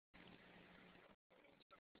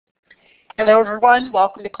Hello everyone,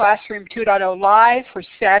 welcome to Classroom 2.0 Live for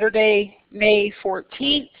Saturday, May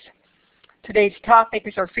 14th. Today's topic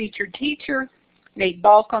is our featured teacher, Nate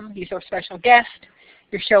Balcom. He's our special guest.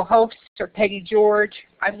 Your show hosts are Peggy George,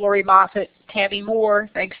 I'm Lori Moffett, Tammy Moore.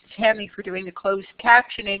 Thanks to Tammy for doing the closed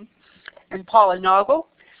captioning, and Paula Noggle.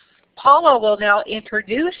 Paula will now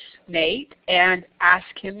introduce Nate and ask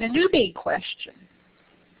him the newbie question.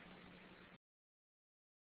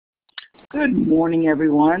 Good morning,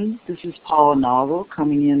 everyone. This is Paula Noggle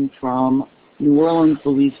coming in from New Orleans,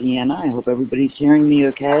 Louisiana. I hope everybody's hearing me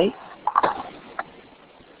okay.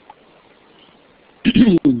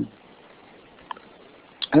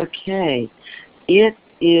 Okay. It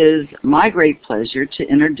is my great pleasure to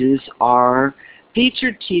introduce our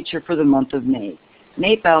featured teacher for the month of May.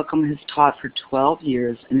 Nate Balcom has taught for 12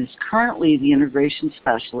 years and is currently the integration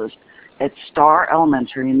specialist at Starr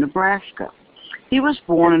Elementary in Nebraska. He was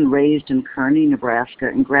born and raised in Kearney, Nebraska,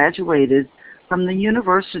 and graduated from the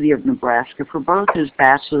University of Nebraska for both his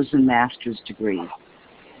bachelor's and master's degrees.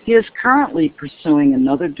 He is currently pursuing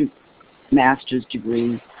another master's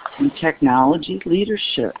degree in technology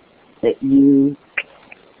leadership at UNK.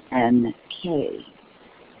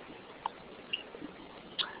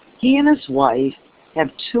 He and his wife have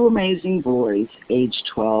two amazing boys, aged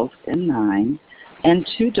 12 and 9, and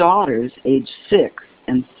two daughters, aged 6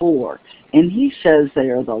 and 4. And he says they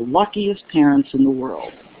are the luckiest parents in the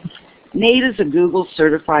world. Nate is a Google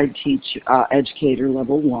certified educator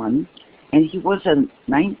level 1, and he was a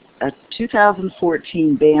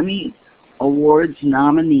 2014 BAMI Awards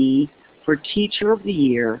nominee for Teacher of the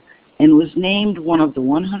Year and was named one of the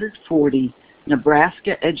 140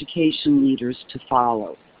 Nebraska education leaders to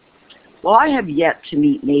follow. While I have yet to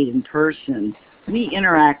meet Nate in person, we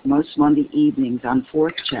interact most Monday evenings on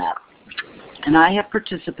Fourth Chat, and I have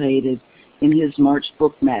participated in his March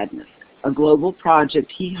Book Madness, a global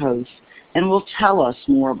project he hosts and will tell us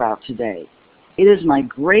more about today. It is my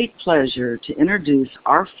great pleasure to introduce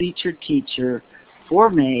our featured teacher for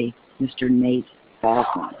May, Mr. Nate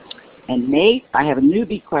Balcom. And Nate, I have a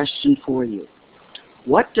newbie question for you.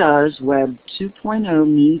 What does Web 2.0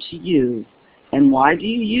 mean to you, and why do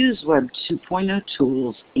you use Web 2.0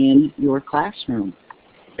 tools in your classroom?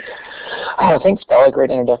 Oh, thanks, Bella. Great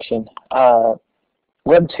introduction.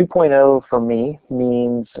 Web 2.0 for me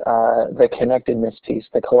means the connectedness piece,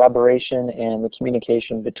 the collaboration and the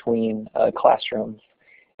communication between classrooms.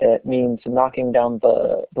 It means knocking down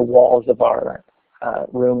the walls of our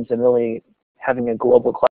rooms and really having a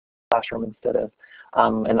global classroom instead of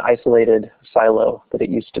an isolated silo that it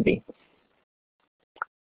used to be.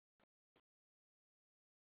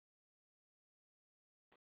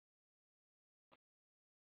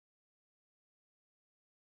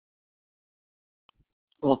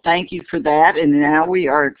 Well, thank you for that, and now we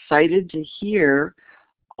are excited to hear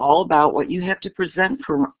all about what you have to present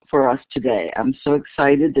for us today. I'm so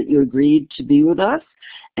excited that you agreed to be with us,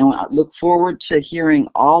 and I look forward to hearing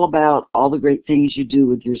all about all the great things you do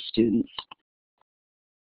with your students.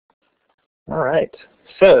 All right,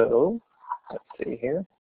 so let's see here.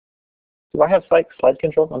 Do I have slide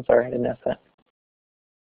control? I'm sorry, I didn't ask that.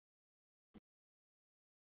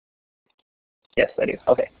 Yes, I do.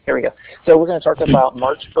 Okay, here we go. So we're going to talk about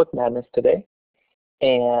March Book Madness today.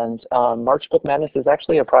 And March Book Madness is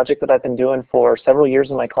actually a project that I've been doing for several years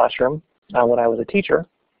in my classroom when I was a teacher.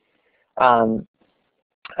 I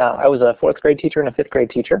was a 4th grade teacher and a 5th grade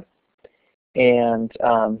teacher. And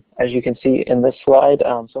as you can see in this slide,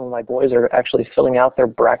 some of my boys are actually filling out their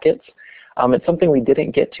brackets. It's something we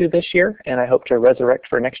didn't get to this year, and I hope to resurrect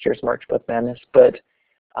for next year's March Book Madness. But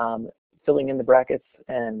filling in the brackets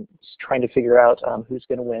and trying to figure out who's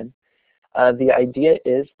going to win. The idea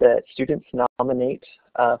is that students nominate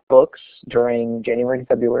books during January and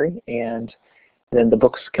February, and then the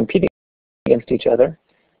books compete against each other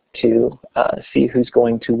to see who's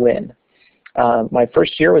going to win. My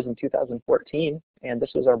first year was in 2014, and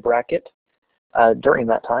this was our bracket during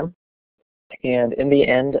that time. And in the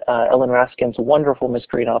end, Ellen Raskin's wonderful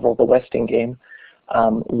mystery novel, The Westing Game,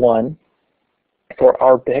 won for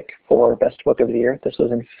our pick for Best Book of the Year. This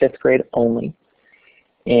was in 5th grade only.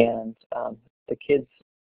 And the kids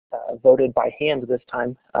voted by hand this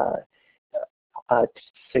time,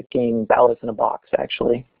 sticking ballots in a box,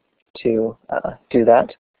 actually, to do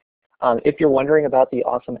that. If you're wondering about the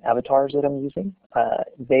awesome avatars that I'm using,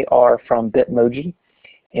 they are from Bitmoji.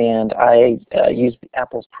 And I use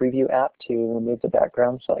Apple's Preview app to remove the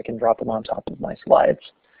background so I can drop them on top of my slides.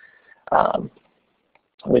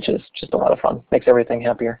 Which is just a lot of fun. Makes everything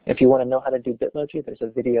happier. If you want to know how to do Bitmoji, there's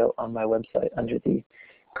a video on my website under the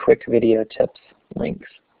quick video tips links.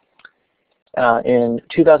 In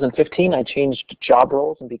 2015, I changed job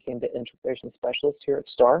roles and became the integration specialist here at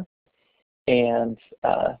Starr. And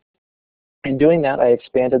in doing that, I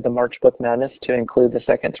expanded the March Book Madness to include the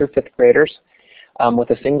 2nd through 5th graders with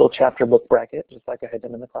a single chapter book bracket, just like I had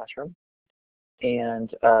done in the classroom. And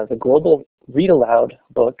the Global Read Aloud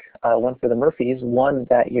book, one for the Murphys, won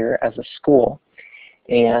that year as a school.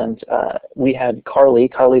 And we had Carly.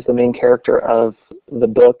 Carly's the main character of the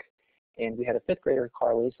book. And we had a 5th grader,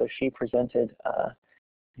 Carly, so she presented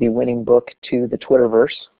the winning book to the Twitterverse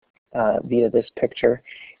via this picture.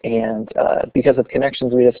 And because of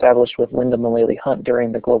connections we'd established with Linda Mullally Hunt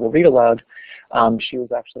during the Global Read Aloud, she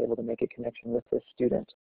was actually able to make a connection with this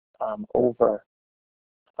student over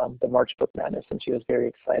the March Book Madness, and she was very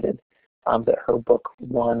excited that her book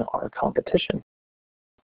won our competition.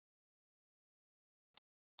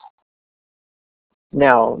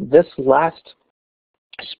 Now, this last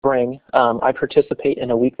spring, I participate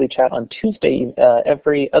in a weekly chat on Tuesday,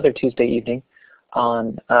 every other Tuesday evening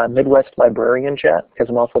on Midwest Librarian Chat, because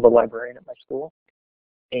I'm also the librarian at my school.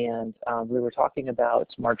 And we were talking about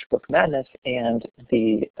March Book Madness, and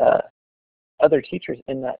the other teachers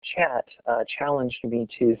in that chat challenged me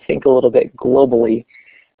to think a little bit globally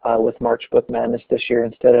with March Book Madness this year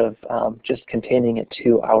instead of just containing it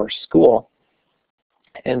to our school.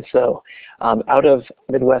 And so out of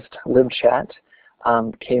Midwest Lib Chat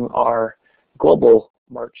came our Global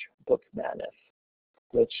March Book Madness,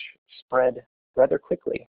 which spread rather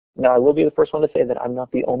quickly. Now, I will be the first one to say that I'm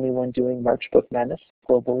not the only one doing March Book Madness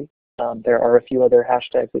globally. There are a few other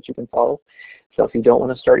hashtags that you can follow. So if you don't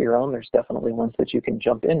want to start your own, there's definitely ones that you can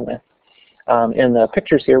jump in with. In the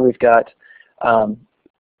pictures here, we've got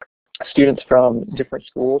students from different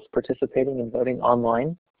schools participating and voting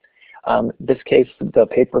online. This case, the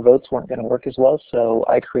paper votes weren't going to work as well, so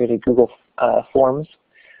I created Google Forms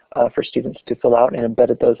for students to fill out and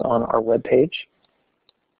embedded those on our webpage.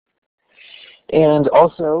 And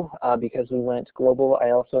also, because we went global,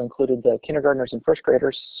 I also included the kindergartners and first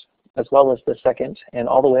graders, as well as the 2nd, and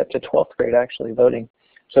all the way up to 12th grade actually voting.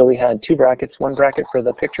 So we had 2 brackets, one bracket for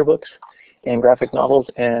the picture books and graphic novels,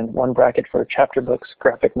 and one bracket for chapter books,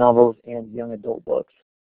 graphic novels, and young adult books.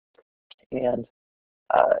 And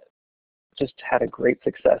just had a great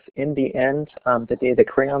success. In the end, the day the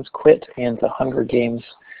crayons quit and the Hunger Games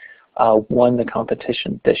won the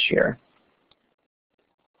competition this year.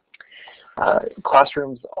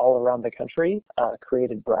 Classrooms all around the country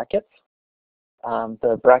created brackets.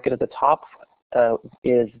 The bracket at the top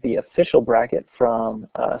is the official bracket from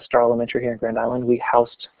Starr Elementary here in Grand Island. We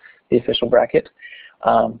housed the official bracket.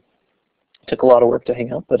 Took a lot of work to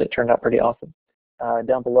hang up, but it turned out pretty awesome.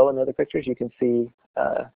 Down below in the other pictures, you can see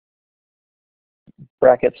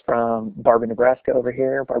brackets from Barb in Nebraska over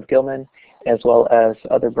here, Barb Gilman, as well as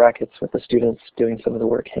other brackets with the students doing some of the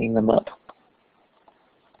work hanging them up.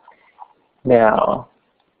 Now,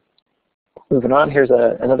 moving on, here's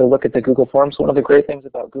another look at the Google Forms. One of the great things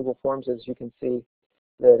about Google Forms is you can see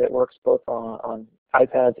that it works both on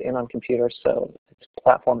iPads and on computers, so it's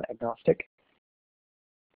platform agnostic.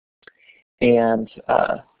 And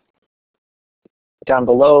down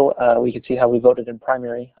below, we can see how we voted in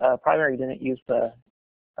primary. Primary didn't use the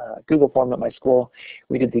Google form at my school.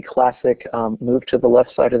 We did the classic move to the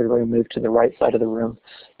left side of the room, move to the right side of the room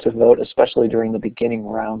to vote, especially during the beginning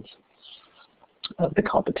rounds of the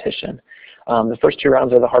competition. The first 2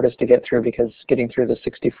 rounds are the hardest to get through because getting through the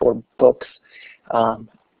 64 books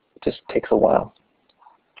just takes a while.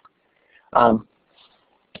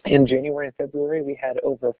 In January and February, we had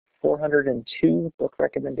over 402 book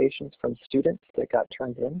recommendations from students that got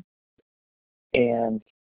turned in and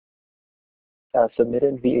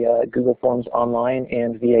submitted via Google Forms online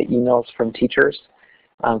and via emails from teachers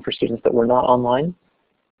for students that were not online.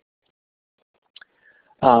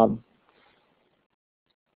 I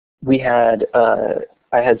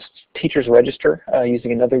had teachers register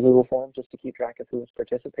using another Google form just to keep track of who was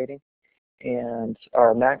participating. And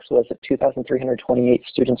our max was at 2,328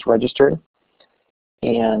 students registered.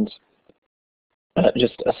 And it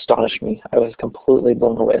just astonished me. I was completely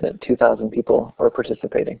blown away that 2,000 people were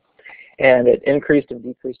participating. And it increased and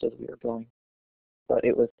decreased as we were going. But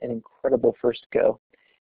it was an incredible first go.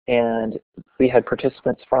 And we had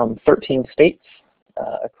participants from 13 states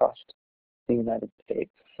across the United States.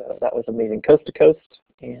 So that was amazing, coast to coast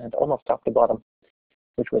and almost top to bottom,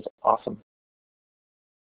 which was awesome.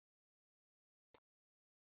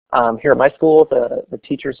 Here at my school, the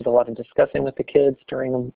teachers did a lot of discussing with the kids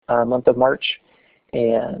during the month of March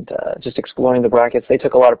and just exploring the brackets. They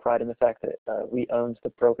took a lot of pride in the fact that we owned the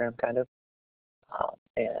program, kind of,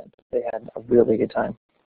 and they had a really good time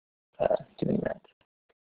doing that.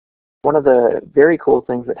 One of the very cool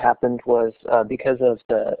things that happened was because of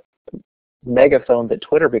the megaphone that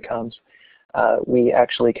Twitter becomes, we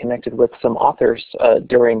actually connected with some authors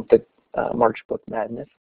during the March Book Madness.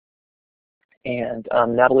 And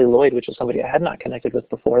Natalie Lloyd, which is somebody I had not connected with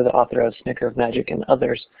before, the author of Snicker of Magic and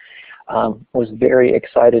others, was very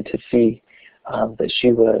excited to see that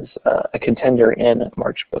she was a contender in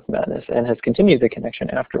March Book Madness and has continued the connection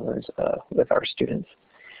afterwards with our students.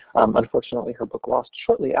 Unfortunately, her book lost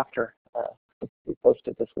shortly after we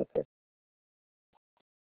posted this with her.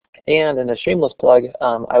 And in a shameless plug,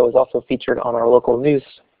 I was also featured on our local news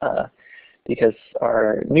because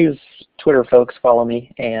our news Twitter folks follow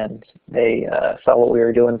me, and they saw what we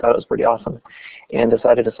were doing, thought it was pretty awesome, and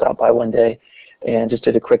decided to stop by one day and just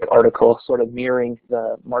did a quick article sort of mirroring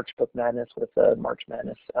the March Book Madness with the March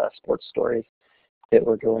Madness sports stories that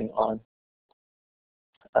were going on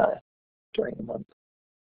during the month.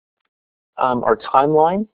 Our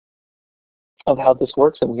timeline of how this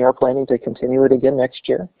works, and we are planning to continue it again next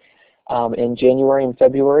year. In January and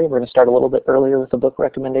February, we're going to start a little bit earlier with the book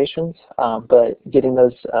recommendations, but getting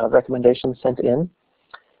those recommendations sent in,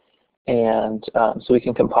 and so we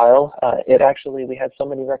can compile. We had so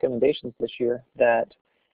many recommendations this year that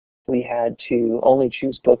we had to only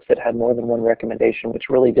choose books that had more than one recommendation, which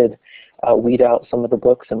really did weed out some of the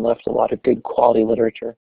books and left a lot of good quality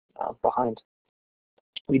literature behind.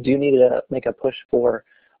 We do need to make a push for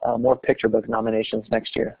more picture book nominations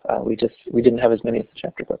next year. We didn't have as many as the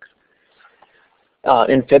chapter books.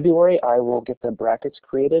 In February, I will get the brackets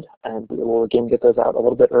created, and we will again get those out a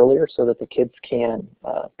little bit earlier so that the kids can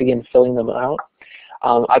begin filling them out.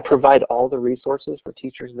 I provide all the resources for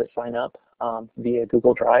teachers that sign up via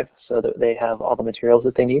Google Drive so that they have all the materials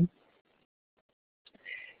that they need.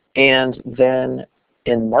 And then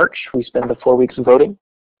in March, we spend the 4 weeks voting.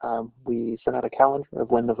 We send out a calendar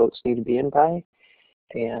of when the votes need to be in by,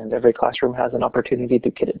 and every classroom has an opportunity to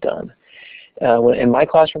get it done. In my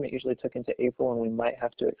classroom, it usually took into April, and we might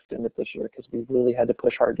have to extend it this year because we really had to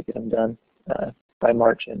push hard to get them done by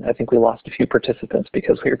March, and I think we lost a few participants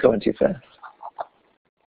because we were going too fast.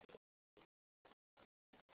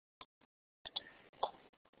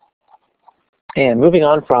 And moving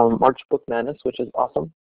on from March Book Madness, which is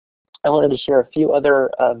awesome, I wanted to share a few other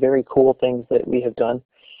very cool things that we have done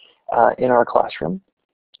in our classroom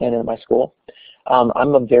and in my school.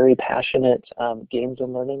 I'm a very passionate games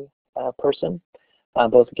and learning person,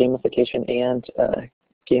 both gamification and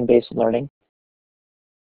game-based learning.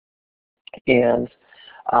 And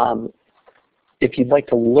if you'd like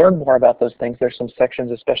to learn more about those things, there's some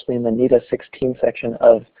sections, especially in the NETA 16 section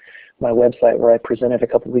of my website, where I presented a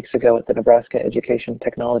couple weeks ago at the Nebraska Education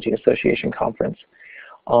Technology Association conference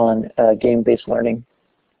on game-based learning.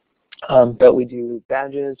 But we do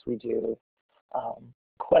badges, we do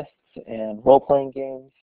quests and role-playing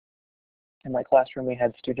games. In my classroom, we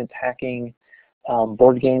had students hacking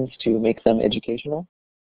board games to make them educational.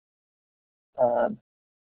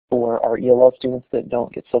 For our ELL students that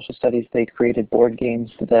don't get social studies, they created board games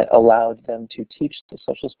that allowed them to teach the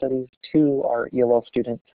social studies to our ELL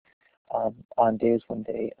students on days when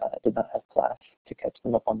they did not have class to catch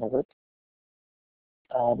them up on the work.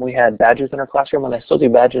 We had badges in our classroom, and I still do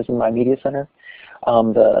badges in my media center.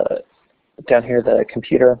 Down here, the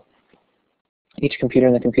computer. Each computer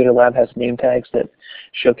in the computer lab has name tags that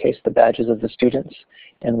showcase the badges of the students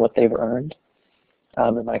and what they've earned.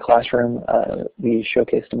 In my classroom, we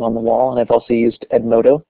showcased them on the wall, and I've also used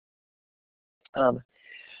Edmodo.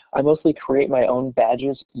 I mostly create my own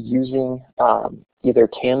badges using either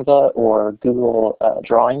Canva or Google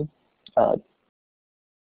Drawing.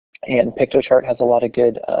 And Pictochart has a lot of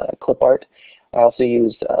good clip art. I also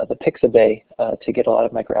use the Pixabay to get a lot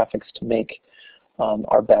of my graphics to make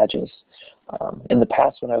our badges. In the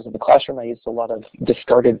past, when I was in the classroom, I used a lot of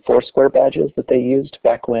discarded Foursquare badges that they used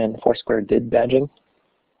back when Foursquare did badging.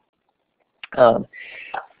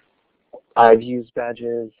 I've used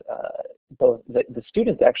badges, both the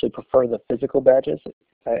students actually prefer the physical badges.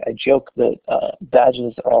 I joke that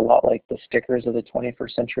badges are a lot like the stickers of the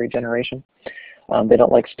 21st century generation. They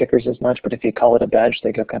don't like stickers as much, but if you call it a badge,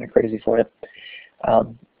 they go kind of crazy for it.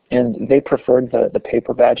 And they preferred the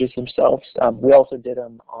paper badges themselves. We also did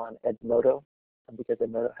them on Edmodo because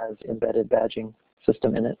Edmodo has embedded badging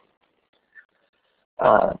system in it.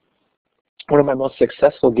 One of my most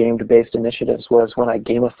successful game-based initiatives was when I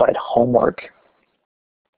gamified homework.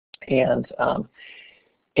 And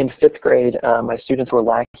in 5th grade, my students were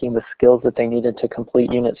lacking the skills that they needed to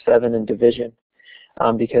complete Unit 7 in division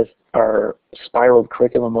because our spiraled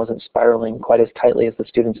curriculum wasn't spiraling quite as tightly as the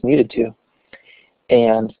students needed to.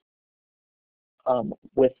 And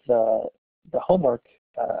with the homework,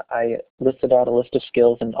 I listed out a list of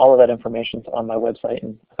skills, and all of that information is on my website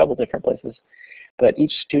in a couple different places. But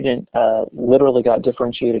each student literally got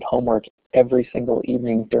differentiated homework every single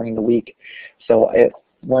evening during the week. So at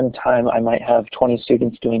one time, I might have 20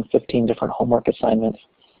 students doing 15 different homework assignments.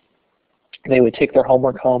 They would take their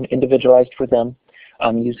homework home, individualized for them,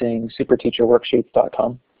 using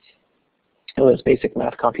superteacherworksheets.com. It was basic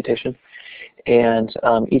math computation. And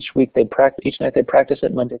each night they'd practice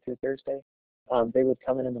it Monday through Thursday. They would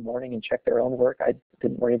come in the morning and check their own work. I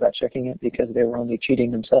didn't worry about checking it because they were only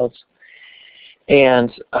cheating themselves.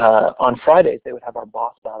 And on Fridays, they would have our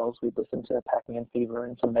boss battles. We'd listen to Pac-Man Fever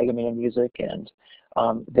and some Mega Man music, and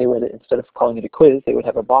they would, instead of calling it a quiz, they would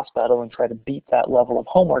have a boss battle and try to beat that level of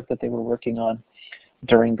homework that they were working on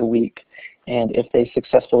during the week. And if they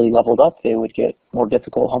successfully leveled up, they would get more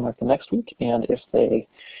difficult homework the next week. And if they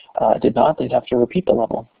did not, they'd have to repeat the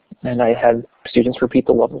level. And I had students repeat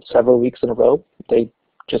the level several weeks in a row. They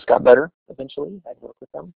just got better eventually. I'd work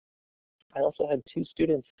with them. I also had 2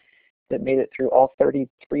 students that made it through all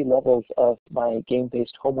 33 levels of my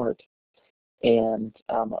game-based homework. And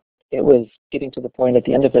it was getting to the point at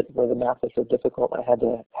the end of it where the math was so difficult I had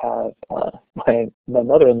to have my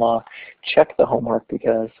mother-in-law check the homework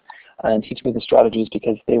and teach me the strategies,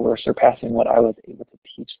 because they were surpassing what I was able to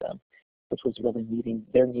teach them, which was really meeting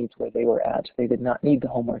their needs where they were at. They did not need the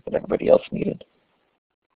homework that everybody else needed.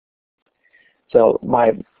 So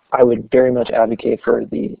I would very much advocate for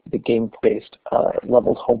the game-based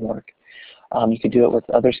leveled homework. You could do it with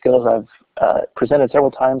other skills. I've presented several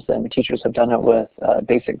times, and teachers have done it with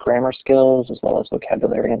basic grammar skills as well as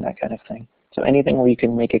vocabulary and that kind of thing. So anything where you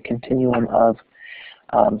can make a continuum of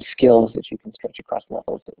skills that you can stretch across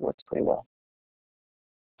levels, that works pretty well.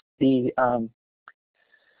 The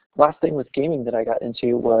last thing with gaming that I got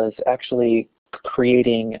into was actually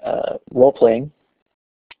creating role-playing,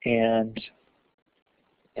 and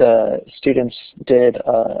the students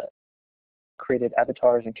created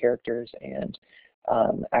avatars and characters, and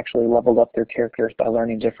actually leveled up their characters by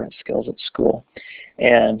learning different skills at school.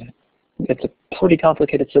 And it's a pretty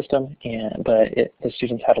complicated system, but the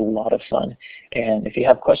students had a lot of fun. And if you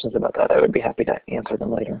have questions about that, I would be happy to answer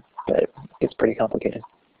them later, but it's pretty complicated.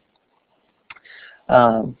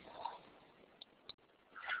 One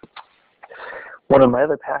of my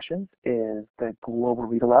other passions is the Global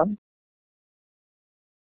Read Aloud.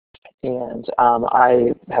 And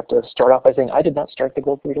I have to start off by saying I did not start the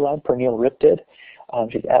Global Read Aloud. Pernille Rip did.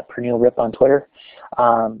 She's at Pernille Rip on Twitter.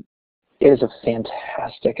 It is a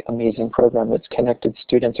fantastic, amazing program that's connected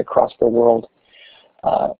students across the world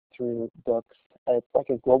through books. It's like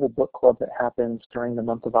a global book club that happens during the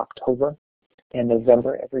month of October and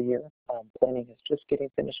November every year. Planning is just getting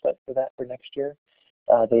finished up for that for next year.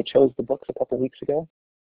 They chose the books a couple weeks ago.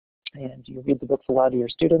 And you read the books aloud to your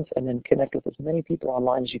students and then connect with as many people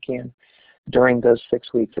online as you can during those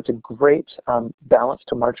 6 weeks. It's a great balance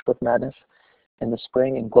to March Book Madness in the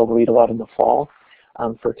spring and Global Read Aloud in the fall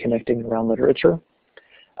for connecting around literature.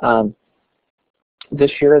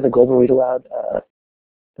 This year, the Global Read Aloud,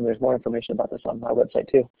 and there's more information about this on my website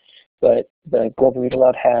too, but the Global Read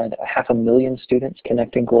Aloud had 500,000 students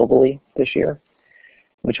connecting globally this year,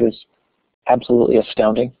 which was absolutely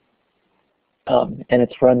astounding. And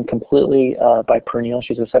it's run completely by Pernille.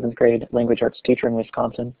 She's a 7th grade language arts teacher in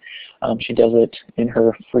Wisconsin. She does it in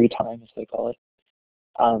her free time, as they call it.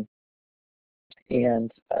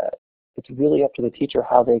 And it's really up to the teacher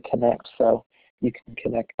how they connect. So you can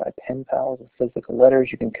connect by pen pals and physical letters.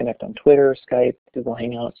 You can connect on Twitter, Skype, Google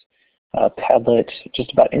Hangouts, Padlet,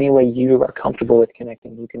 just about any way you are comfortable with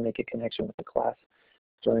connecting. You can make a connection with the class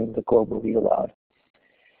during the Global Read Aloud.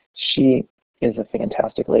 She is a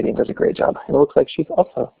fantastic lady and does a great job. And it looks like she's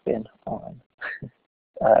also been on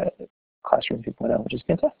Classroom 2.0, which is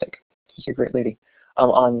fantastic. She's a great lady.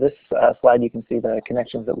 On this slide, you can see the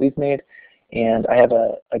connections that we've made, and I have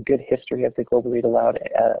a good history of the Global Read Aloud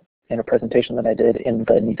in a presentation that I did in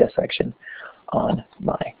the NITA section on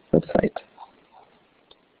my website.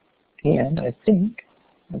 And I think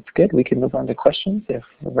that's good. We can move on to questions if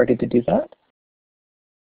we're ready to do that.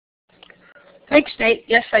 Thanks, Nate.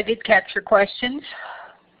 Yes, I did capture questions.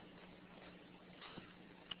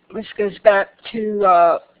 This goes back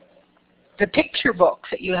to the picture books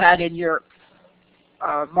that you had in your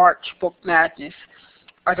March Book Madness.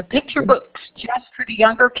 Are the picture books just for the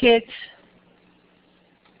younger kids?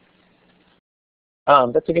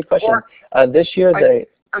 That's a good question. This year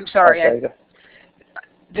I'm sorry.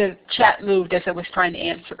 The chat moved as I was trying to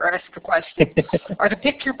ask the question. Are the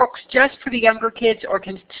picture books just for the younger kids, or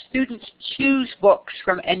can students choose books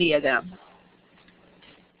from any of them?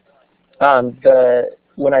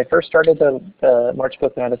 when I first started the March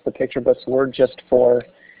Book Madness, the picture books were just for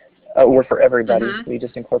everybody. We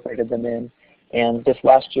just incorporated them in. And this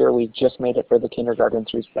last year, we just made it for the kindergarten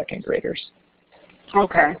through second graders.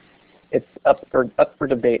 Okay. It's up for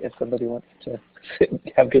debate if somebody wants to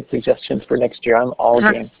have good suggestions for next year. I'm all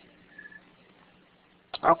game.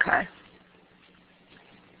 Okay.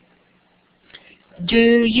 Do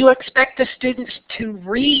you expect the students to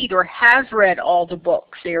read or have read all the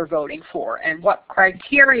books they are voting for? And what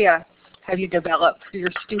criteria have you developed for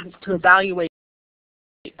your students to evaluate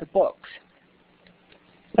the books?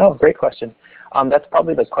 Oh, great question. That's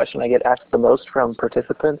probably the question I get asked the most from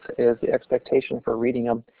participants, is the expectation for reading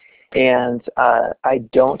them. And I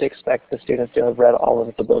don't expect the students to have read all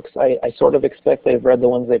of the books. I sort of expect they've read the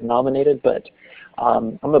ones they've nominated, but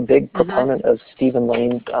I'm a big proponent of Stephen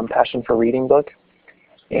Lane's Passion for Reading book.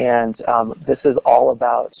 And this is all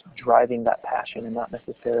about driving that passion and not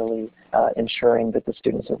necessarily ensuring that the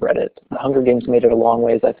students have read it. The Hunger Games made it a long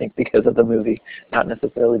ways, I think, because of the movie, not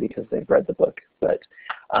necessarily because they've read the book. But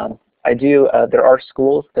I do, there are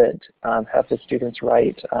schools that have the students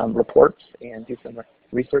write reports and do some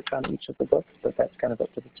research on each of the books, but that's kind of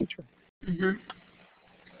up to the teacher.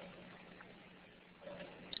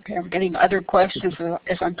 Okay, I'm getting other questions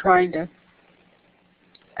as I'm trying to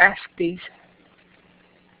ask these.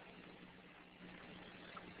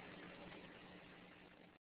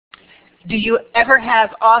 Do you ever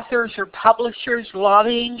have authors or publishers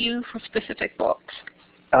lobbying you for specific books?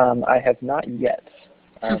 I have not yet.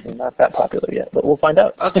 They're not that popular yet, but we'll find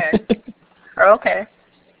out. Okay. Okay.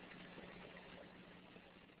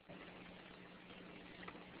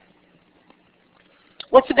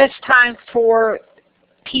 What's the best time for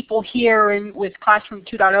people here with Classroom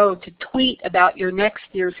 2.0 to tweet about your next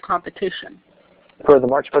year's competition? For the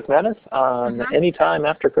March Book Madness, any time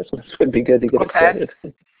after Christmas would be good to get it started.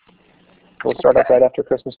 We'll start up right after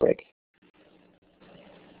Christmas break.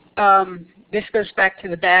 This goes back to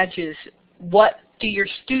the badges. What do your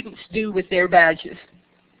students do with their badges?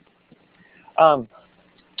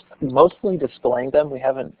 Mostly displaying them. We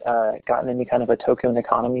haven't gotten any kind of a token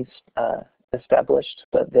economies established,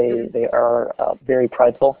 but they are very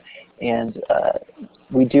prideful, and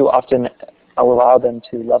we do often allow them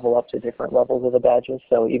to level up to different levels of the badges.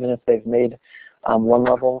 So even if they've made one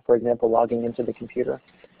level, for example, logging into the computer,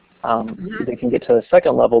 they can get to the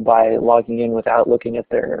second level by logging in without looking at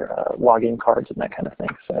their login cards and that kind of thing.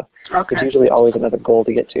 So there's usually always another goal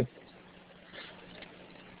to get to.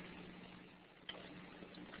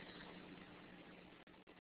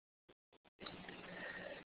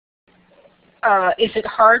 Is it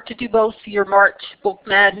hard to do both your March Book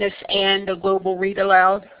Madness and the Global Read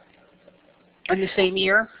Aloud in the same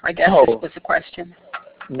year? I guess was the question.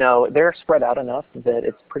 No, they're spread out enough that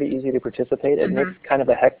it's pretty easy to participate. It makes kind of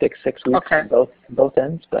a hectic 6 weeks on both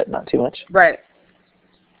ends, but not too much. Right.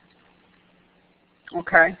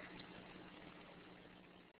 Okay.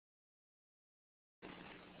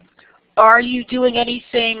 Are you doing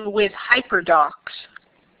anything with HyperDocs?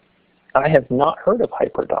 I have not heard of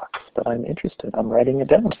HyperDocs, but I'm interested. I'm writing it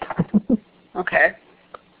down. Okay.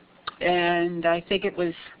 And I think it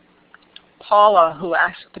was Paula who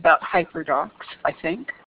asked about HyperDocs, I think.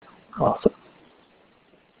 Awesome.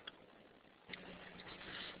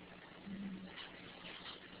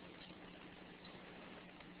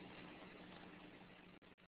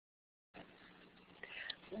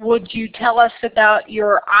 Would you tell us about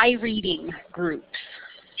your iReading groups?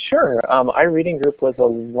 Sure. iReading group was a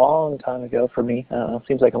long time ago for me.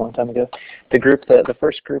 Seems like a long time ago. The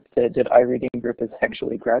first group that did iReading group is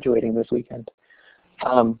actually graduating this weekend.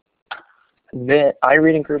 The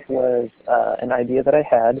iReading group was an idea that I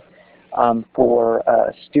had for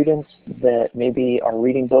students that maybe are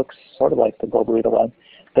reading books, sort of like the Global Read Aloud,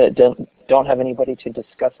 that don't have anybody to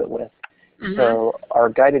discuss it with. So our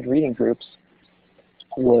guided reading groups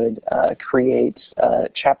would create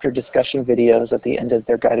chapter discussion videos at the end of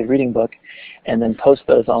their guided reading book and then post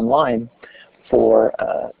those online for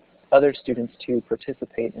other students to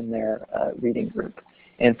participate in their reading group.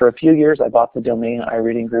 And for a few years I bought the domain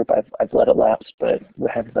iReading group. I've let it lapse, but we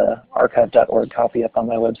have the archive.org copy up on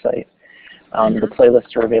my website. The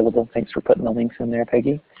playlists are available. Thanks for putting the links in there,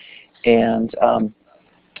 Peggy. And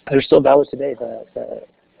they're still valid today. The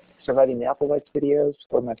Surviving the Applewhites videos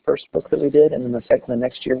were my first book that we did, and then the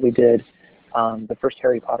next year we did the first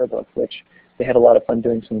Harry Potter book, which they had a lot of fun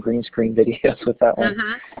doing some green screen videos with that one,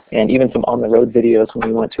 and even some on-the-road videos when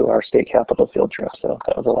we went to our state capitol field trip, so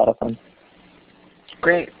that was a lot of fun.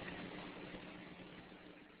 Great.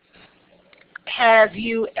 Have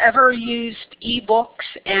you ever used e-books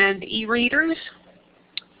and e-readers?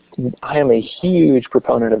 I am a huge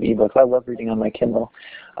proponent of ebooks. I love reading on my Kindle.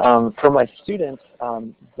 For my students,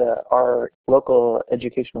 our local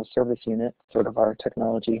educational service unit, sort of our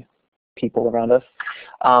technology people around us,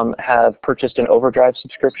 have purchased an Overdrive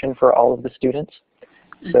subscription for all of the students,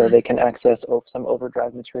 so they can access some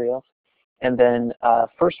Overdrive materials. And then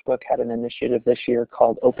First Book had an initiative this year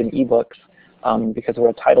called Open eBooks. Because we're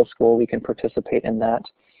a title school, we can participate in that.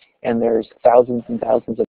 And there's thousands and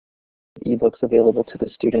thousands of ebooks available to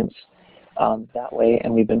the students that way,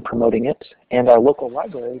 and we've been promoting it. And our local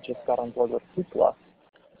library just got on board with Hoopla,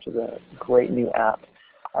 which is a great new app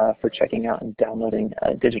for checking out and downloading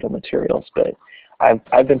digital materials. But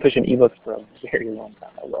I've been pushing ebooks for a very long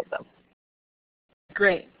time. I love them.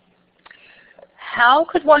 Great. How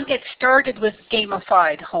could one get started with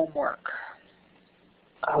gamified homework?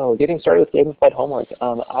 Oh, getting started with gamified homework.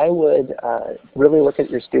 I would really look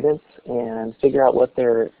at your students and figure out what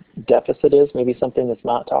their deficit is, maybe something that's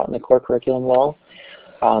not taught in the core curriculum well.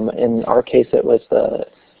 In our case, it was the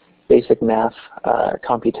basic math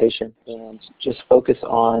computation, and just focus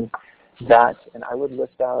on that. And I would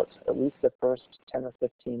list out at least the first 10 or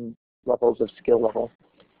 15 levels of skill level.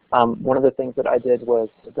 One of the things that I did was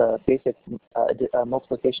the basic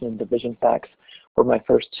multiplication and division facts were my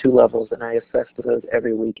first 2 levels, and I assessed those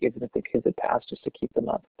every week, even if the kids had passed, just to keep them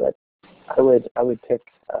up. But I would pick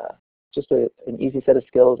just an easy set of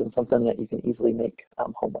skills and something that you can easily make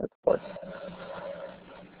homework for.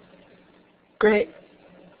 Great.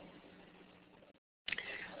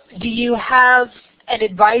 Do you have an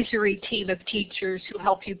advisory team of teachers who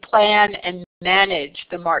help you plan and manage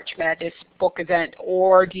the March Madness book event,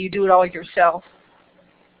 or do you do it all yourself?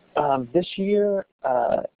 This year,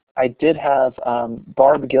 I did have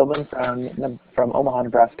Barb Gilman from Omaha,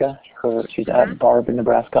 Nebraska. She's at Barb in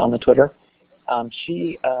Nebraska on the Twitter.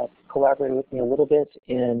 She collaborated with me a little bit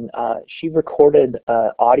she recorded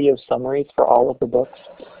audio summaries for all of the books,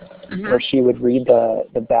 where she would read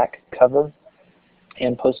the back cover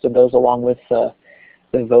and posted those along with the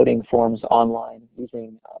voting forms online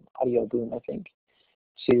using Audio Boom, I think,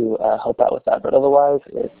 to help out with that. But otherwise,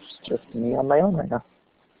 it's just me on my own right now.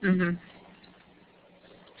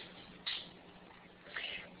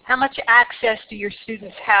 How much access do your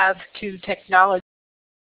students have to technology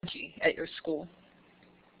at your school?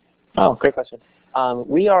 Oh, great question.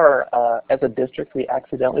 We are, as a district, we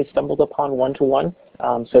accidentally stumbled upon one-to-one.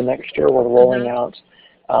 So next year we're rolling out,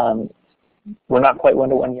 we're not quite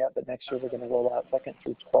one-to-one yet, but next year we're going to roll out 2nd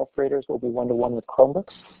through 12th graders will be one-to-one with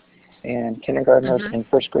Chromebooks. And kindergartners and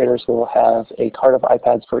 1st graders will have a cart of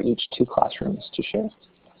iPads for each 2 classrooms to share.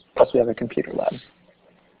 Plus we have a computer lab.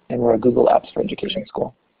 And we're a Google Apps for Education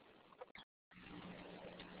school.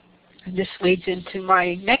 And this leads into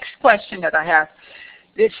my next question that I have.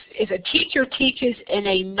 This, if a teacher teaches in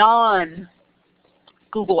a non-Google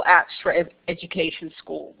Apps for Education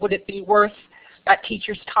school, would it be worth that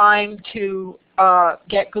teacher's time to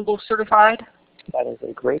get Google certified? That is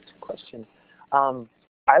a great question.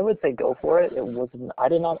 I would say go for it. I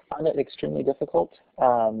did not find it extremely difficult.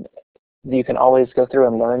 You can always go through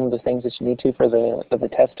and learn the things that you need to for the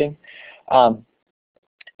testing.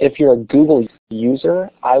 If you're a Google user,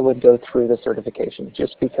 I would go through the certification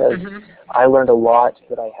just because I learned a lot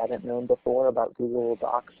that I hadn't known before about Google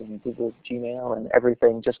Docs and Google Gmail and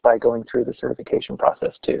everything just by going through the certification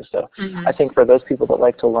process too. So I think for those people that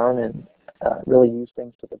like to learn and really use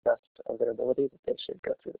things to the best of their ability, that they should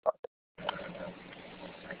go through the process.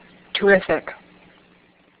 Terrific.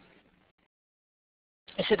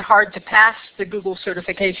 Is it hard to pass the Google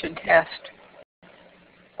certification test?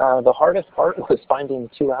 The hardest part was finding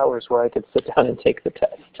 2 hours where I could sit down and take the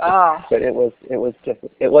test. But it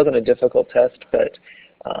wasn't a difficult test, but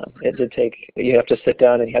it did take. You have to sit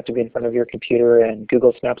down and you have to be in front of your computer, and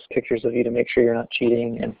Google snaps pictures of you to make sure you're not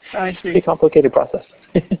cheating, and it's a pretty complicated process.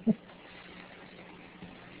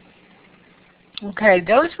 Okay,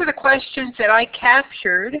 those were the questions that I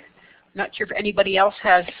captured. I'm not sure if anybody else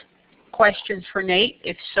has questions for Nate.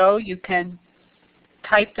 If so, you can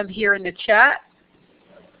type them here in the chat.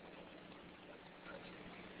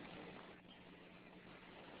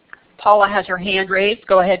 Paula has her hand raised.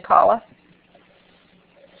 Go ahead, Paula.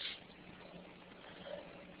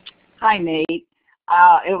 Hi, Nate. It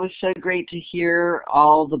was so great to hear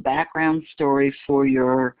all the background story for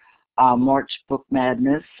your March Book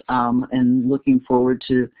Madness, and looking forward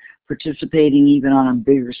to participating even on a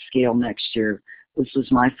bigger scale next year. This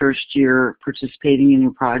was my first year participating in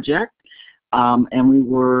your project, and we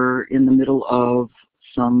were in the middle of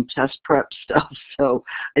some test prep stuff, so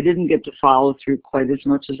I didn't get to follow through quite as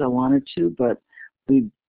much as I wanted to, but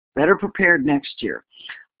we better prepared next year.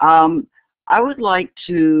 I would like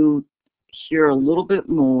to hear a little bit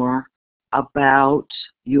more about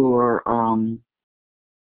your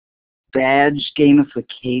badge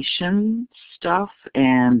gamification stuff,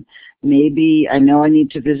 and maybe, I know I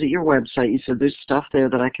need to visit your website. You said there's stuff there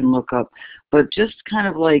that I can look up, but just kind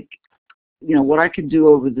of like, you know, what I could do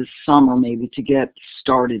over the summer maybe to get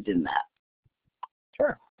started in that.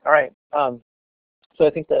 Sure. All right. So I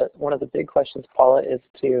think that one of the big questions, Paula, is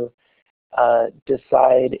to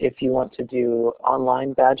decide if you want to do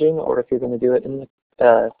online badging or if you're going to do it in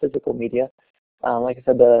the physical media. Like I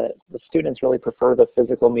said, the students really prefer the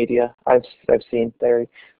physical media. I've seen they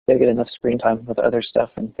get enough screen time with other stuff,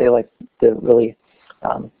 and they like to really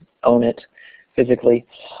own it physically.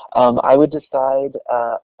 I would decide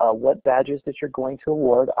what badges that you're going to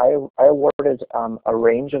award. I awarded a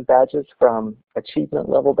range of badges, from achievement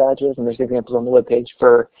level badges, and there's examples on the webpage,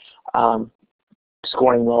 for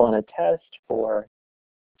scoring well on a test, for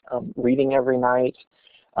reading every night,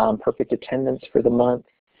 perfect attendance for the month.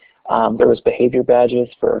 There was behavior badges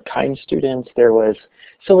for kind students. There was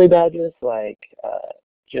silly badges like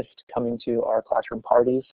just coming to our classroom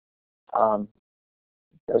parties,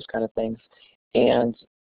 those kind of things. And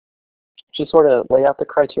just sort of lay out the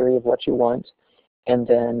criteria of what you want, and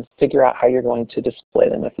then figure out how you're going to display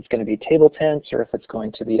them, if it's going to be table tents or if it's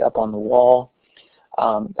going to be up on the wall,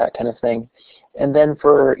 that kind of thing. And then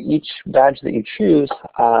for each badge that you choose,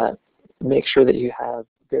 make sure that you have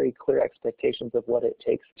very clear expectations of what it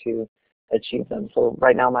takes to achieve them. So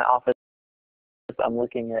right now in my office, I'm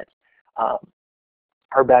looking at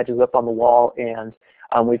our badges up on the wall, and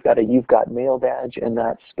we've got a You've Got Mail badge, and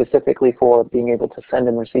that's specifically for being able to send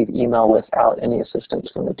and receive email without any assistance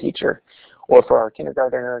from the teacher. Or for our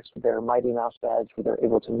kindergartners, their Mighty Mouse badge, where they're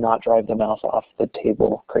able to not drive the mouse off the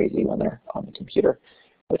table crazy when they're on the computer,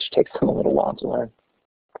 which takes them a little while to learn.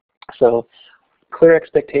 So clear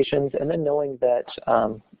expectations, and then knowing that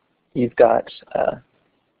you've got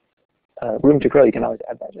room to grow, you can always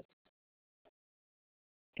add badges.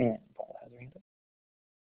 And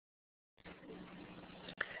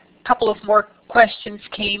a couple of more questions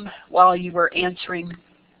came while you were answering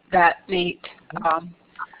that, Nate.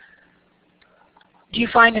 Do you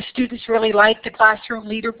find the students really like the classroom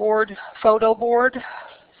leaderboard photo board?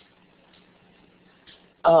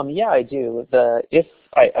 Yeah, I do.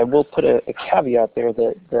 I will put a caveat there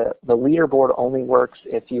that the leaderboard only works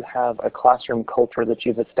if you have a classroom culture that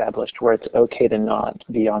you've established where it's okay to not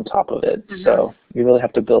be on top of it. Mm-hmm. So you really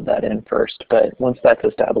have to build that in first. But once that's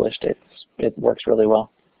established, it works really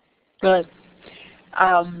well. Good.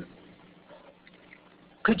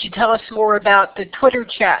 Could you tell us more about the Twitter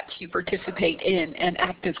chats you participate in and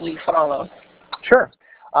actively follow? Sure.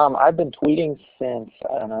 I've been tweeting since,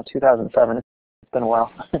 I don't know, 2007. It's been a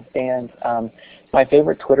while. And my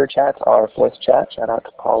favorite Twitter chats are Voice Chat. Shout out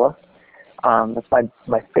to Paula. That's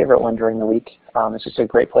my favorite one during the week. It's just a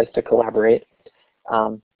great place to collaborate.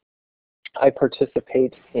 I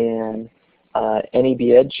participate in NEB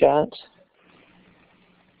Ed Chat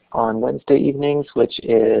on Wednesday evenings, which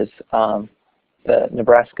is the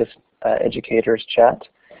Nebraska Educators Chat.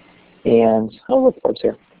 And, oh, look, Barb's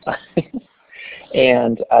here.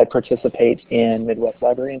 And I participate in Midwest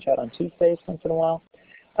Librarian Chat on Tuesdays once in a while.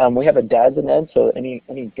 We have a Dads and Ed, so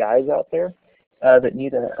any guys out there that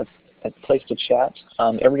need a place to chat,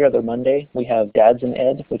 every other Monday we have Dads and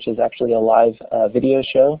Ed, which is actually a live video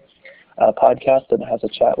show, podcast that has a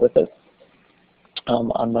chat with it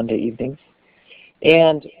on Monday evenings.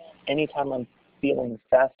 And anytime I'm feeling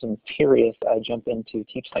fast and furious, I jump into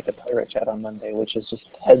Teach Like a Pirate Chat on Monday, which is just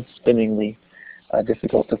head-spinningly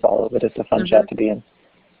difficult to follow, but it's a fun chat to be in.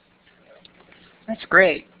 That's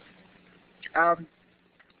great.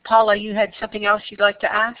 Paula, you had something else you'd like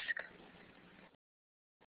to ask?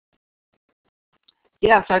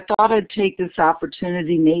 Yes, I thought I'd take this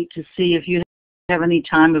opportunity, Nate, to see if you have any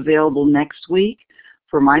time available next week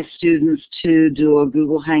for my students to do a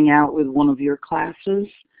Google Hangout with one of your classes.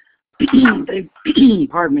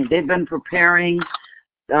 Pardon me, they've been preparing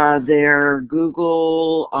their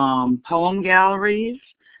Google poem galleries,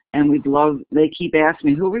 and they keep asking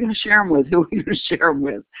me, who are we going to share them with, who are we going to share them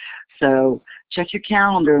with? So check your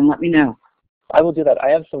calendar and let me know. I will do that. I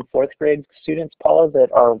have some 4th grade students, Paula,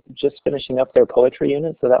 that are just finishing up their poetry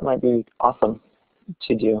unit, so that might be awesome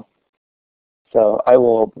to do. So I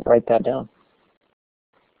will write that down.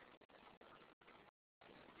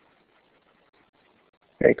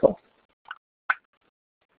 Very cool.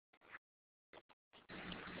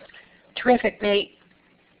 Terrific, Nate.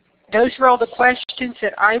 Those were all the questions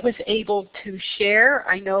that I was able to share.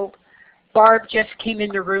 I know Barb just came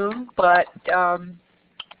in the room, but I'm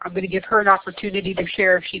going to give her an opportunity to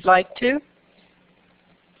share if she'd like to.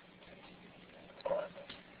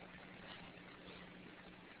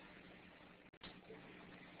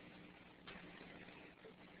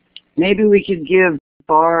 Maybe we could give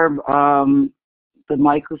Barb the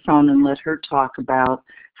microphone and let her talk about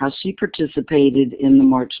how she participated in the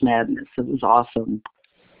March Madness. It was awesome.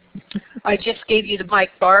 I just gave you the mic,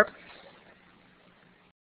 Barb.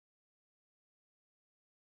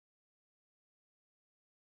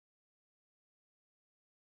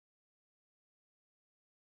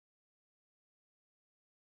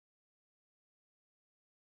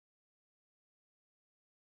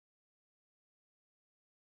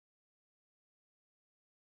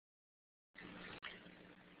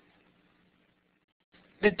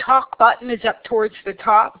 The talk button is up towards the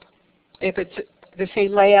top if it's the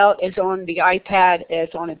same layout as on the iPad as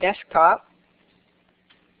on a desktop.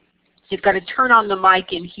 You've got to turn on the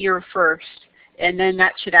mic in here first, and then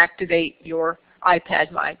that should activate your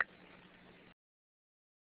iPad mic.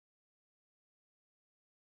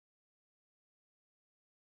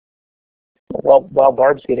 While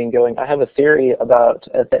Barb's getting going, I have a theory about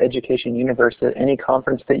at the Education Universe that any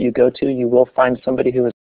conference that you go to, you will find somebody who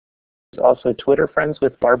is also Twitter friends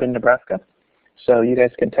with Barb in Nebraska. So you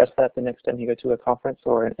guys can test that the next time you go to a conference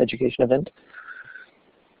or an education event.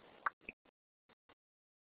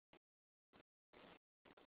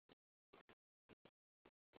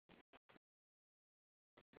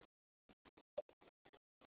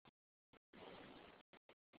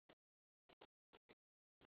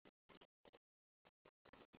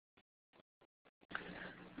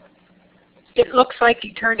 It looks like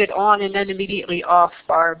you turned it on and then immediately off,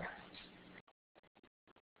 Barb.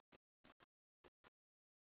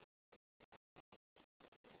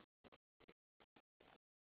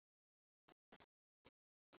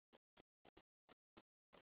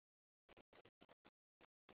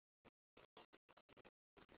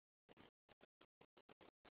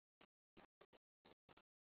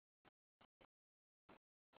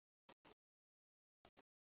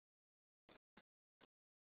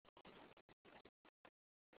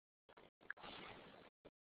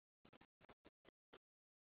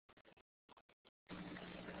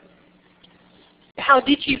 How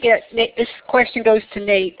did you get, this question goes to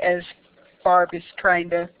Nate as Barb is trying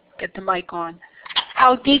to get the mic on.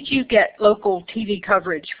 How did you get local TV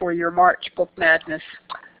coverage for your March Book Madness?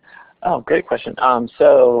 Oh, great question.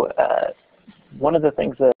 One of the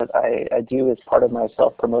things that I do as part of my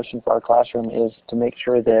self-promotion for our classroom is to make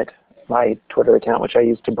sure that my Twitter account, which I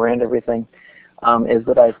use to brand everything, is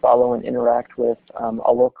that I follow and interact with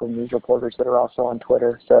all local news reporters that are also on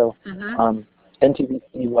Twitter. So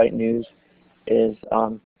NTVC White News is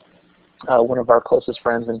one of our closest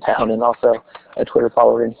friends in town and also a Twitter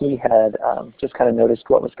follower, and he had just kind of noticed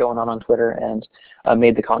what was going on Twitter and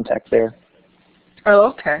made the contact there. Oh,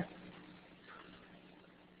 okay.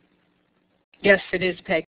 Yes, it is,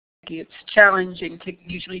 Peggy. It's challenging to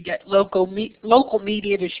usually get local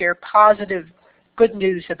media to share positive, good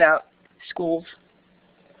news about schools.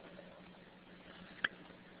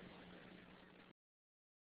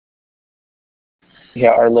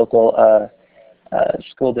 Yeah, our local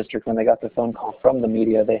school district, when they got the phone call from the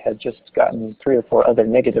media, they had just gotten 3 or 4 other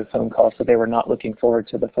negative phone calls, so they were not looking forward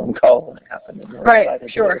to the phone call when it happened. And right,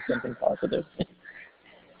 sure. Something positive.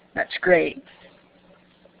 That's great.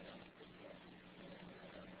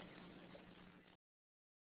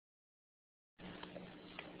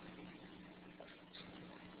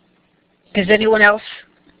 Does anyone else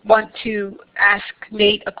want to ask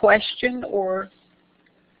Nate a question or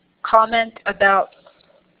comment about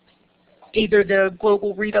either the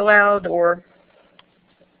Global Read Aloud or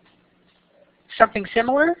something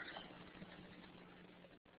similar?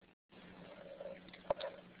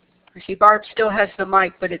 I see Barb still has the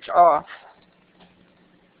mic, but it's off.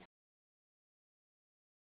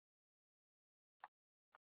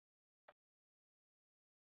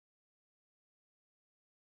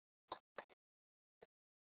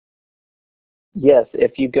 Yes,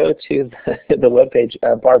 if you go to the webpage,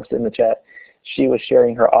 Barb's in the chat. She was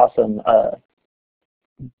sharing her awesome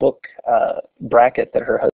book bracket that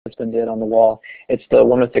her husband did on the wall. It's the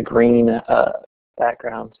one with the green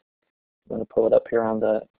background. I'm going to pull it up here on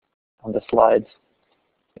the slides.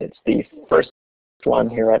 It's the first one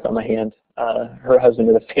here right on my hand. Her husband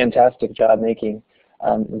did a fantastic job making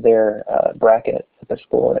their bracket at the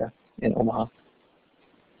school there in Omaha.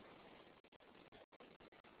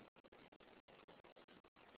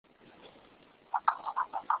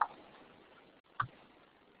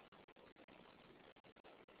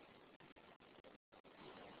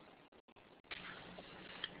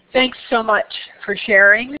 Thanks so much for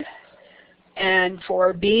sharing and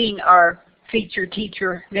for being our featured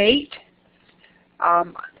teacher, Nate.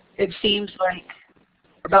 It seems like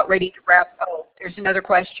we're about ready to wrap. Oh, there's another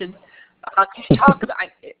question. Can you talk about, I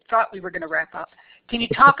thought we were going to wrap up. Can you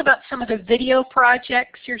talk about some of the video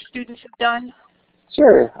projects your students have done?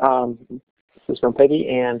 Sure. This is from Peggy,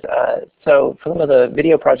 and so for some of the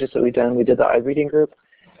video projects that we've done, we did the iReading group.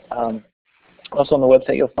 Also on the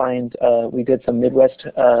website you'll find we did some Midwest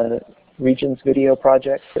regions video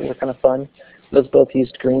projects that were kind of fun. Those both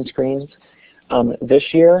used green screens. This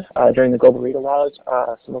year, during the Global Read Aloud,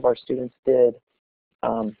 some of our students did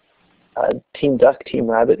Team Duck, Team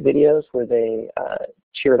Rabbit videos where they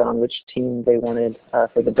cheered on which team they wanted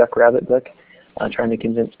for the Duck Rabbit book, trying to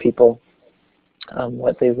convince people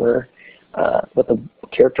what they were, what the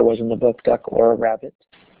character was in the book, duck or rabbit.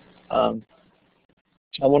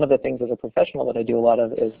 One of the things as a professional that I do a lot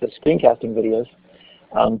of is the screencasting videos,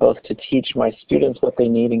 both to teach my students what they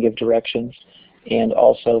need and give directions, and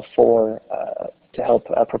also for to help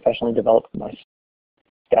professionally develop my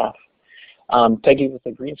staff. Peggy, with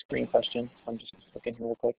the green screen question, I'm just looking here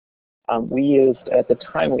real quick. We used, at the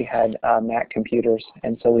time we had Mac computers,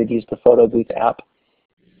 and so we'd use the photo booth app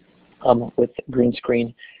with green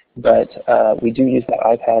screen, but we do use that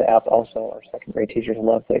iPad app also. Our second grade teachers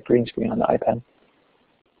love the green screen on the iPad.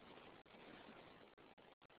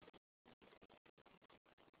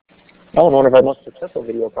 Oh, and one of our most successful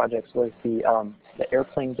video projects was the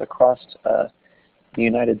airplanes across the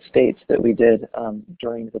United States that we did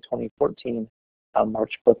during the 2014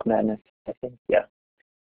 March Book Madness, I think, yeah,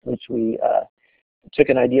 which we took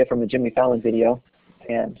an idea from the Jimmy Fallon video,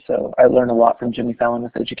 and so I learned a lot from Jimmy Fallon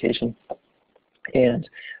with education. And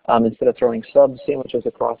instead of throwing sub sandwiches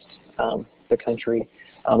across the country,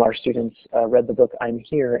 our students read the book I'm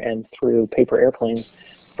Here and threw paper airplanes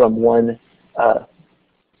from one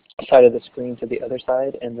side of the screen to the other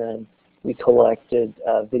side, and then we collected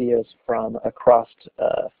videos from across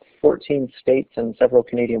 14 states and several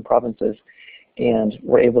Canadian provinces, and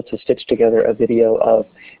were able to stitch together a video of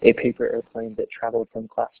a paper airplane that traveled from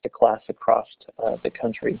class to class across the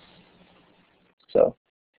country. So,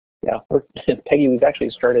 yeah, Peggy, we've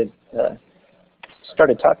actually started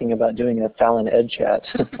talking about doing a Fallon Ed chat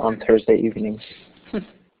on Thursday evenings. We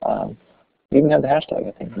even have the hashtag,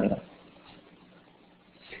 I think. Yeah.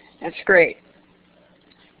 That's great.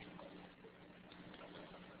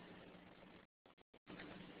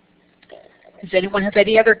 Does anyone have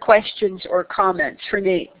any other questions or comments for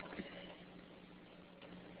Nate?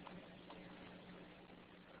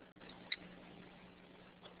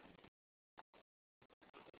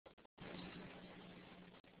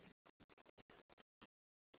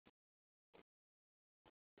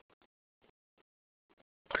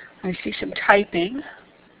 I see some typing.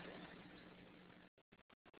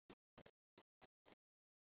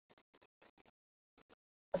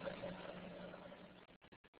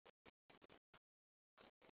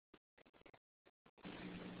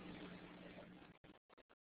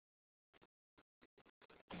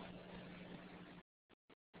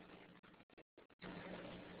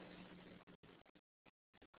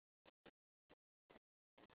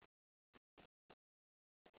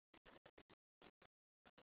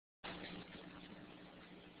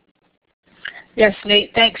 Yes,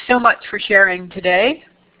 Nate, thanks so much for sharing today.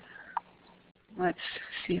 Let's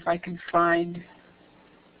see if I can find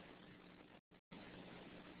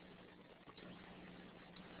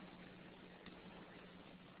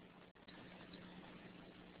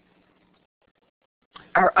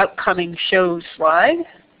our upcoming show slide,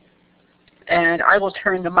 and I will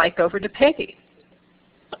turn the mic over to Peggy.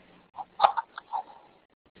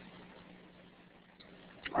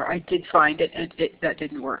 Or I did find it, and that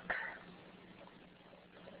didn't work.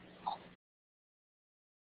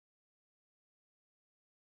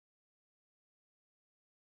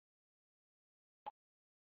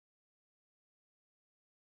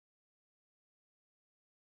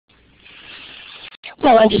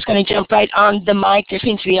 Well, I'm just going to jump right on the mic. There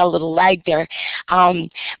seems to be a little lag there.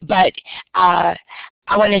 But I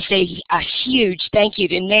want to say a huge thank you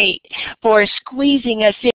to Nate for squeezing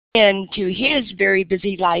us into his very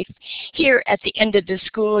busy life here at the end of the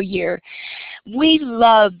school year. We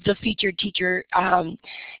love the featured teacher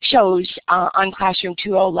shows on Classroom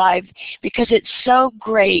 2.0 Live because it's so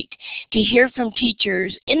great to hear from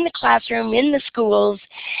teachers in the classroom, in the schools,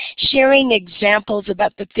 sharing examples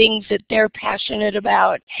about the things that they're passionate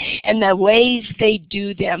about and the ways they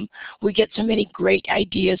do them. We get so many great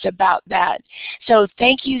ideas about that. So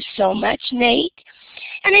thank you so much, Nate.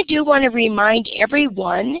 And I do want to remind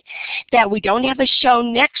everyone that we don't have a show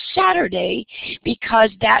next Saturday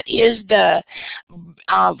because that is the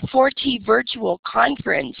 4T virtual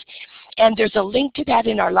conference. And there's a link to that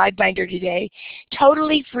in our live binder today.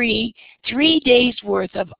 Totally free, 3 days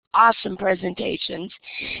worth of awesome presentations.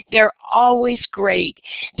 They're always great.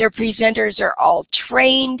 Their presenters are all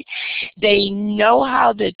trained. They know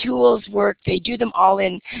how the tools work. They do them all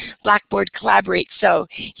in Blackboard Collaborate. So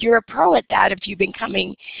you're a pro at that if you've been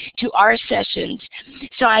coming to our sessions.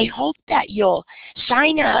 So I hope that you'll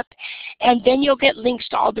sign up, and then you'll get links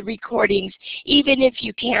to all the recordings, even if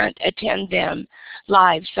you can't attend them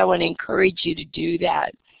live. So I want to encourage you to do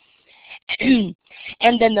that.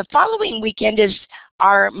 And then the following weekend is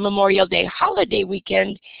our Memorial Day holiday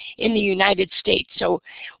weekend in the United States. So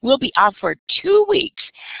we'll be off for 2 weeks,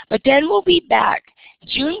 but then we'll be back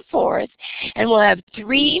June 4th, and we'll have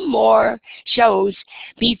 3 more shows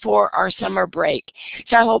before our summer break.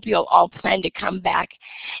 So I hope you'll all plan to come back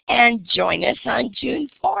and join us on June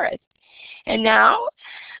 4th. And now,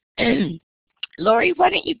 Lori, why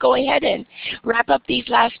don't you go ahead and wrap up these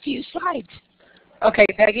last few slides? Okay,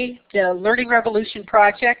 Peggy, the Learning Revolution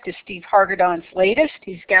Project is Steve Hargadon's latest.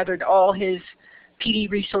 He's gathered all his PD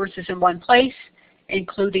resources in one place,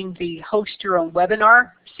 including the Host Your Own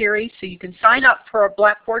Webinar series. So you can sign up for a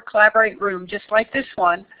Blackboard Collaborate room just like this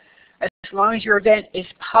one. As long as your event is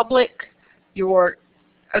public, your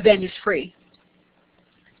event is free.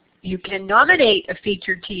 You can nominate a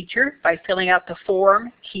featured teacher by filling out the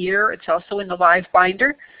form here. It's also in the live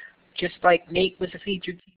binder. Just like Nate was a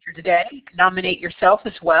featured teacher today, you can nominate yourself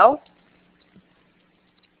as well.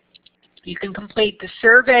 You can complete the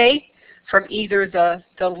survey from either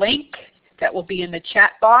the link that will be in the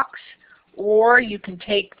chat box, or you can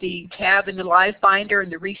take the tab in the live binder in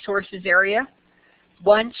the resources area.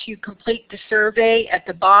 Once you complete the survey, at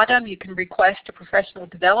the bottom you can request a professional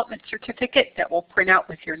development certificate that will print out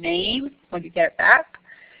with your name when you get it back,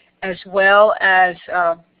 as well as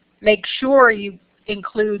make sure you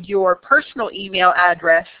include your personal email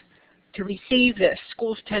address to receive this.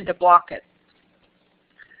 Schools tend to block it.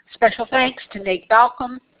 Special thanks to Nate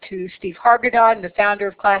Balcom, to Steve Hargadon, the founder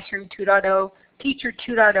of Classroom 2.0, Teacher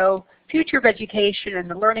 2.0, Future of Education, and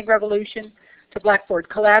the Learning Revolution, to Blackboard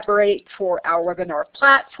Collaborate for our webinar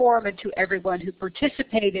platform, and to everyone who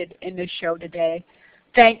participated in this show today.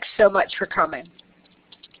 Thanks so much for coming.